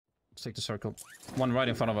Let's take the circle. One right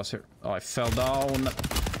in front of us here. Oh, I fell down.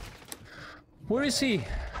 Where is he?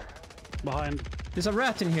 Behind. There's a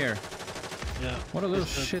rat in here. Yeah. What a little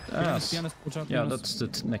shit ass. Yeah, that's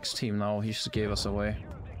the next team now. He just gave us away.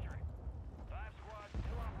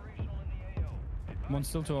 One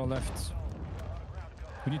still to our left.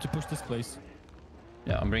 We need to push this place.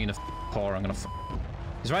 Yeah, I'm bringing the car. I'm gonna.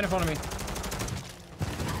 He's right in front of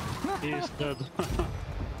me. He's dead.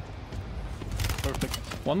 Perfect.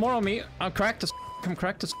 One more on me. I'm cracked as. I'm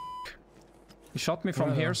cracked as. He shot me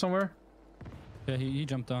from here somewhere. Yeah, he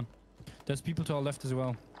jumped down. There's people to our left as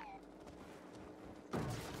well.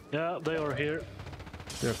 Yeah, they are here.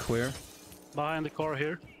 They're queer. Behind the car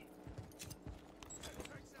here.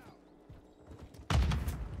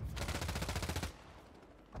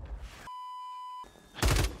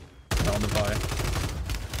 Down the by.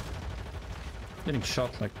 Getting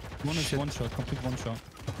shot like. One is one shot, complete one shot.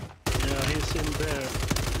 Yeah, he's in there.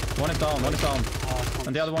 One is down, one is down. Oh,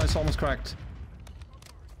 And the other one is almost cracked.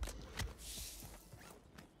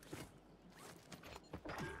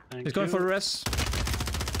 He's going for a res.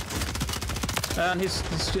 And his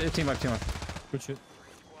team wipe. Good shit.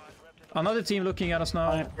 Another team looking at us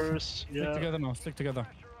now. Snipers, yeah. Stick together now, stick together.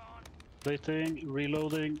 Waiting,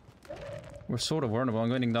 reloading. We're sort of vulnerable. I'm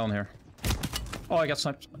going down here. Oh, I got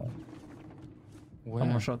sniped. Where? One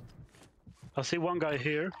more shot. I see one guy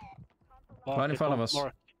here. Oh, Right in front of us.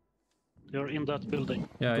 Mark. You're in that building.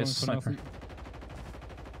 Yeah, he's a sniper.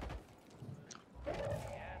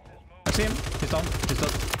 I see him. He's down. He's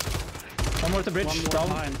dead. One more at the bridge. One more Down.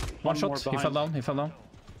 behind. One shot. He fell down. He fell down.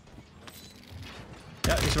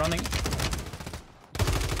 Yeah, he's running.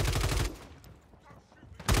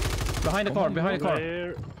 Behind the car. Behind the car.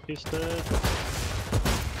 There. He's dead.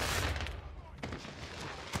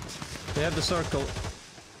 They have the circle.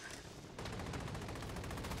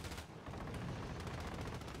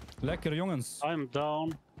 Lekker jongens. I'm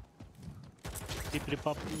down. Hippity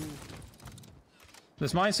pop.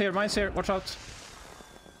 There's mines here. Mines here. Watch out.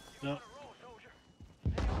 Yeah.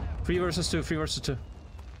 3 versus 2. 3 versus 2.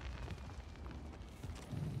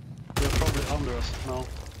 They're probably under us now.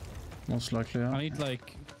 Most likely, yeah. I need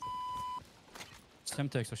like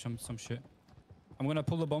Semtex or some shit. I'm gonna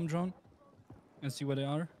pull the bomb drone and see where they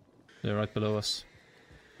are. They're right below us.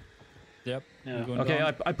 Yep. Yeah.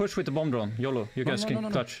 Okay, I push with the bomb drone. YOLO, you guys can no.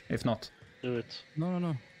 clutch. If not. Do it. No.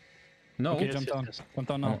 No. Okay, Yes, jump yes, down. yes. Jump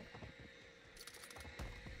down now. Oh.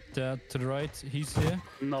 There, to the right, he's here.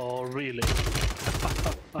 No, really.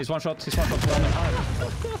 He's one shot. He's one shot. Down there.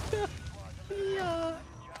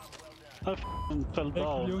 I f***ing fell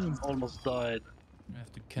down. Almost died. I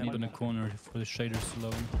have to camp in the corner for the shaders to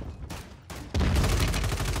load.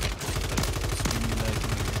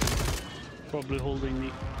 Probably holding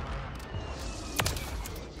me.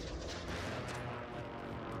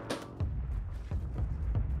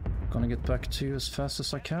 Gonna get back to you as fast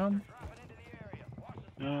as I can.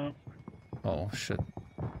 Yeah. Oh shit.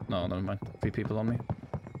 No, never mind. 3 people on me.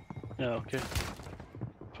 Yeah, okay.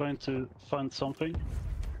 Trying to find something.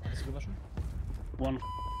 One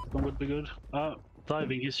would be good.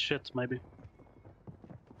 Diving his shit, maybe.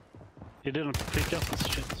 He didn't pick up his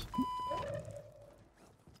shit.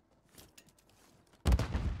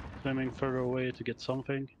 Swimming further away to get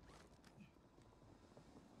something.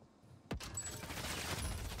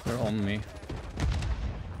 They're on me.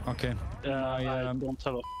 Okay. I don't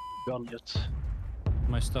have a gun yet.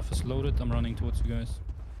 My stuff is loaded. I'm running towards you guys.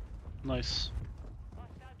 Nice.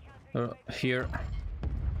 They're here.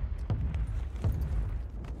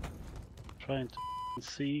 Trying to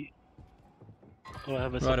see. Oh, I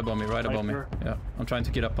have a Right above me, right above me. sniper. Yeah, I'm trying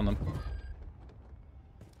to get up on them.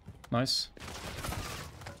 Nice.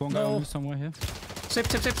 One No. guy on me somewhere here. Zip.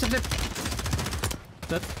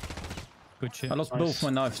 Dead. Good shit. I lost both my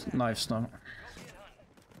knives now.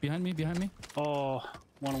 Behind me. Oh,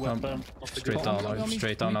 one weapon. Not a Straight good down, one. on me.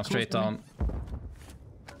 straight down now, straight Close to me. down.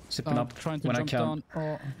 Zipping up Trying to when I jump can.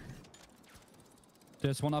 down. Oh.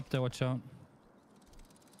 There's one up there, watch out.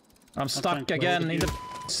 I'm stuck trying to again load in you. the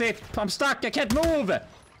zip. I'm stuck. I can't move.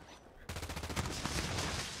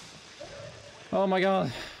 Oh my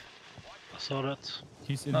god. I saw that.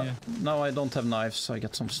 He's in No, here. now I don't have knives, so I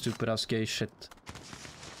get some stupid ass gay shit.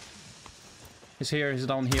 He's here, he's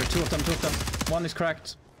down here. Two of them. One is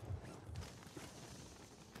cracked.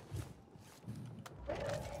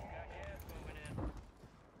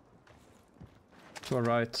 To our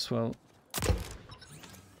right as well.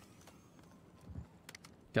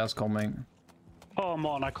 Gas coming. Oh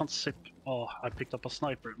man, I can't sip. Oh, I picked up a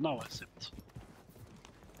sniper. Now I sipped.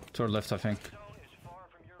 To our left, I think.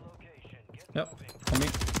 Yep, on me.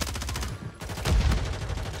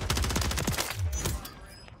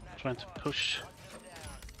 Trying to push.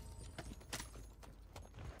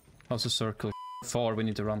 How's the circle? Far, we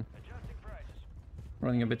need to run.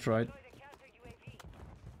 Running a bit right.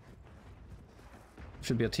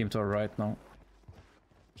 Should be a team to our right now.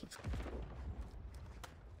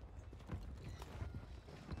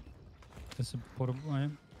 There's a portable.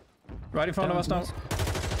 Right in front of us now.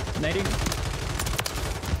 Nading.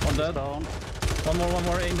 One dead. Down. One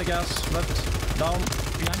more in the gas. Left. Down.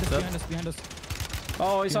 Behind us.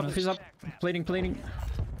 Oh, he's up. Plating.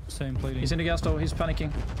 Same plating. He's in the gas though, he's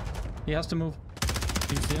panicking. He has to move.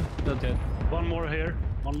 He's here. Dead. One more here.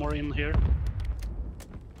 One more in here.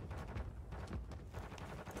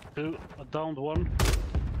 Two. A downed one.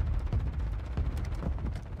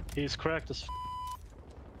 He's cracked as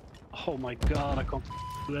f. Oh my god, I can't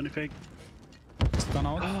do anything. Stun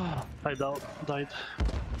out. I died.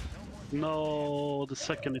 No, the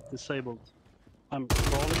second it disabled. I'm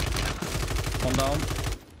crawling. One down.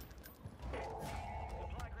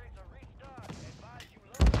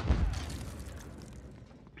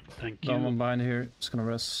 Thank you. Down one behind here. It's gonna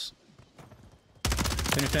rest.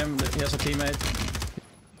 Finish him. He has a teammate.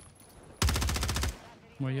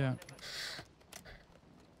 Well, yeah.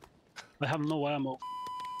 I have no ammo.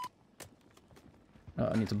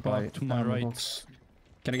 I need to buy to my ammo right. box.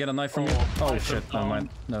 Can I get a knife from you? I Oh fell shit, never down. mind.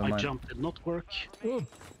 Never My mind. jump did not work. Oh.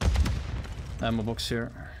 Ammo box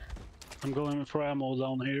here. I'm going for ammo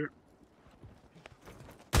down here.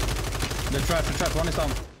 The trap. One is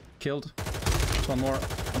down. Killed. There's one more.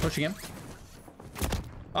 I'm pushing him.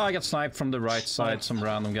 Oh, I got sniped from the right side. Some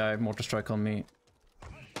random guy. Mortar strike on me.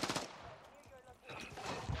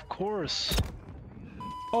 Of course.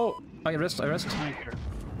 Oh, I rest. Tanker.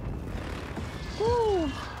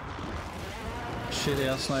 Woo. Shitty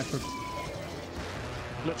ass sniper.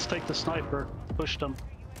 Let's take the sniper. Push them.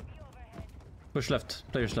 Push left.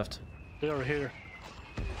 Players left. They are here.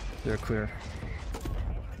 They're queer.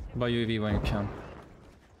 Buy UAV when you can.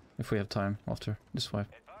 If we have time after this wipe.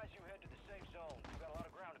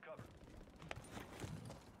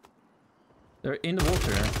 They're in the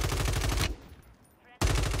water here.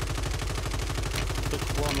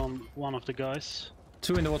 Put one on one of the guys.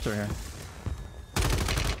 Two in the water here.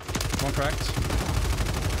 One cracked.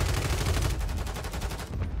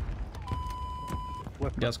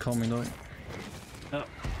 Weapon. Gas coming though. Yeah.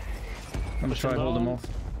 I'm gonna try to hold them off.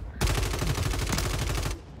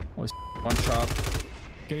 Oh, it's one shot.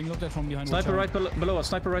 Getting looked at from behind. Sniper right below us.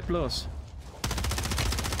 Sniper right below us.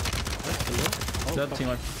 Oh, Dead fuck. team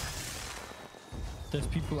wipe. There's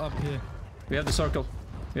people up here. We have the circle.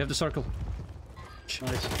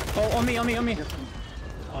 Nice. Oh, on me. Oh,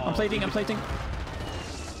 I'm plating.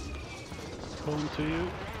 Going to you.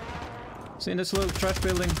 It's in this little trash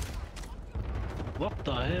building. What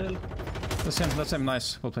the hell? That's him.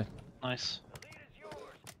 Nice. Well played. Nice.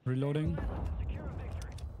 Reloading.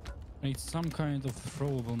 I need some kind of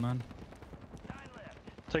throwable, man.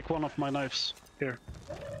 Take one of my knives. Here.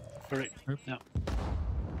 Hurry. Yep. Yeah.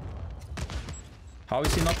 How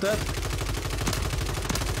is he not dead?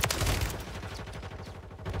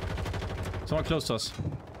 Someone close to us.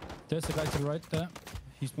 There's a guy to the right there.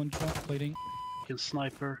 He's one shot, plating. Kill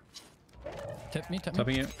sniper. Tap me.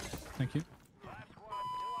 Tapping you. Thank you.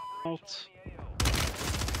 Out.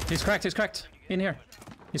 He's cracked. In here.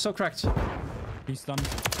 He's so cracked. He's done.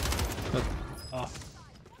 Ah.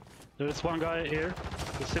 There is one guy here.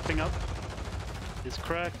 He's zipping up. He's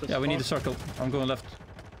cracked. Yeah, we need a circle. I'm going left.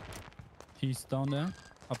 He's down there.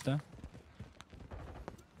 Up there.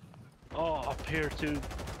 Oh, up here too.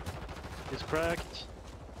 He's cracked.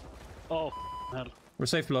 Oh, hell. We're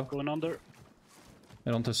safe below. Going under.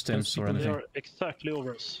 I don't have stims or people They anything. are exactly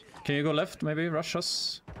over us. Can you go left? Maybe rush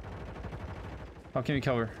us? How can we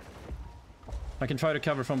cover? I can try to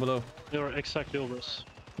cover from below. They are exactly over us.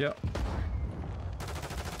 Yeah.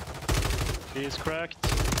 He is cracked.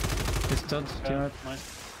 He's dead. Yeah, Teammate.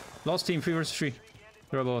 nice. Last team, 3 versus 3.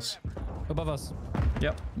 They're above us. Above us.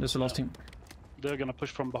 Yeah, there's the last team. They're gonna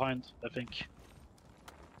push from behind, I think.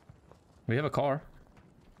 We have a car.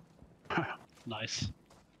 Nice.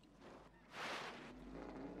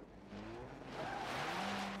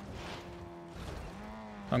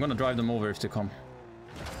 I'm gonna drive them over if they come.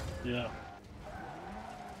 Yeah.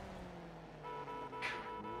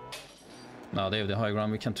 No, they have the high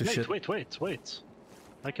ground. We can't do shit. Wait.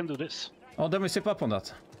 I can do this. Oh, then we zip up on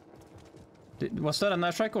that. Was that an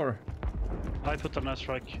airstrike or? I put an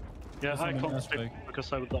airstrike. Yeah, That's I not an can't airstrike. zip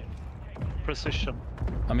because I would die. Precision.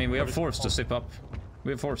 I mean, we are forced to zip up.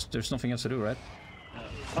 We're forced. There's nothing else to do, right?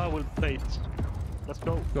 I will bait. Let's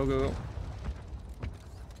go. Go.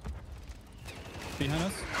 Behind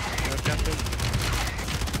us. We're captured.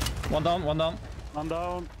 One down. I'm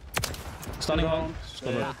down. Stunning Down.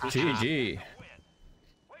 one. GG.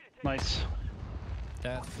 Nice.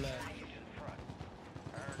 That flag.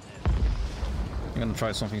 I'm gonna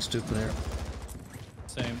try something stupid here.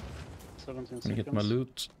 Same. 17 I'm gonna get seconds. my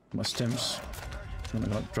loot, my stims. I'm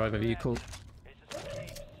gonna drive a vehicle.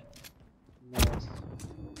 Nice.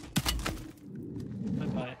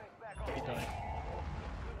 Bye-bye. He died.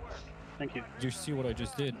 Thank you. Did you see what I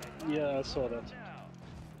just did? Yeah, I saw that.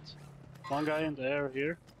 One guy in the air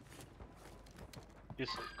here. He's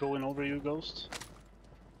going over you, Ghost.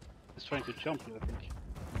 He's trying to jump you, I think.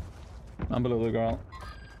 I'm below the ground.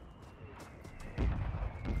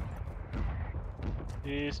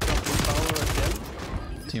 He's jumping tower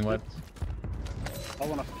again. Team wipe. I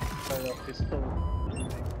wanna fire up his stone.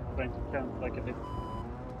 Trying to camp like a bit.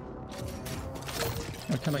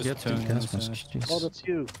 Why can't I Just get to turn gas this, mask? Oh, Jeez. that's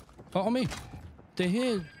you. Oh, on me. They're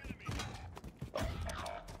here.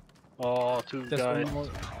 Oh, two There's guys. one more.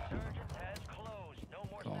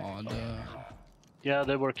 God. Yeah,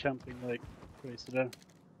 they were camping like crazy there.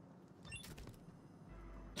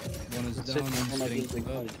 One is That's down. it, One's one I getting didn't think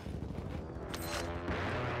up. of.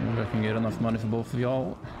 Maybe I can get enough money for both of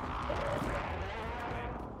y'all.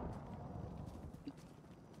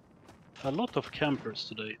 A lot of campers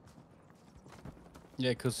today.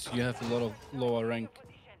 Yeah, because you have a lot of lower rank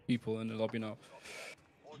people in the lobby now.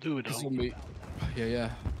 Do it It's all. gonna be, yeah.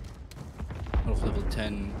 A lot of level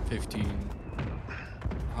 10, 15,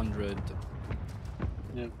 100.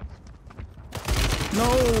 Yeah. No!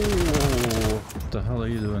 What the hell are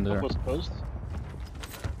you doing there? What was closed?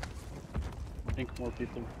 I think more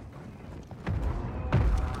people.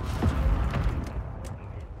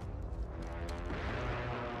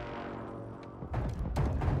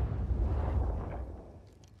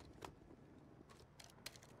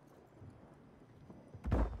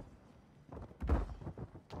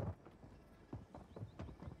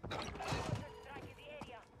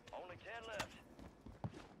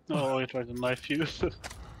 Oh, he tried to knife you.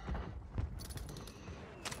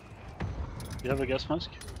 You have a gas mask?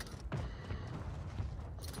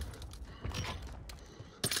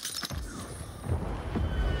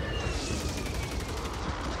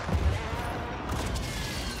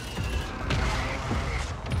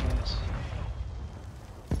 Nice.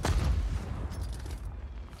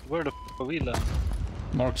 Where the f are we land?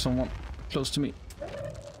 Mark someone close to me.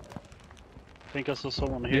 I think I saw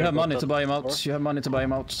someone here. You have got money that to buy him out. door. You have money to buy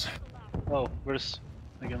him out. Oh, where's...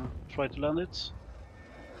 I'm gonna try to land it.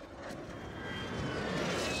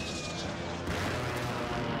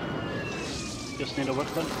 Just need a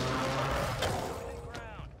weapon.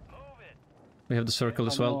 We have the circle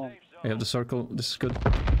as well. no. We have the circle. This is good.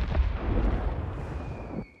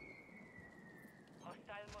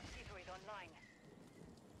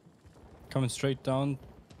 Coming straight down.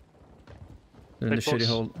 They're in the Stay shitty close.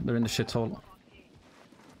 hole. They're in the shit hole.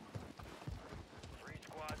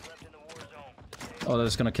 Oh,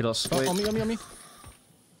 that's gonna kill us. Oh, Wait. on me, on me, on me.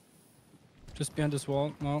 Just behind this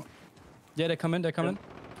wall. No. Yeah, they're coming, they're coming.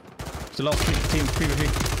 It's the last team previously.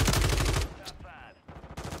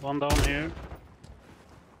 One down here.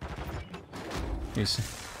 Easy.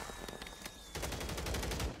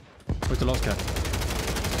 Where's the last guy?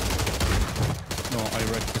 No, I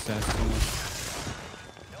wrecked his ass so much.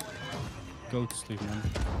 Go to sleep, man.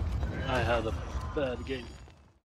 I had a bad game.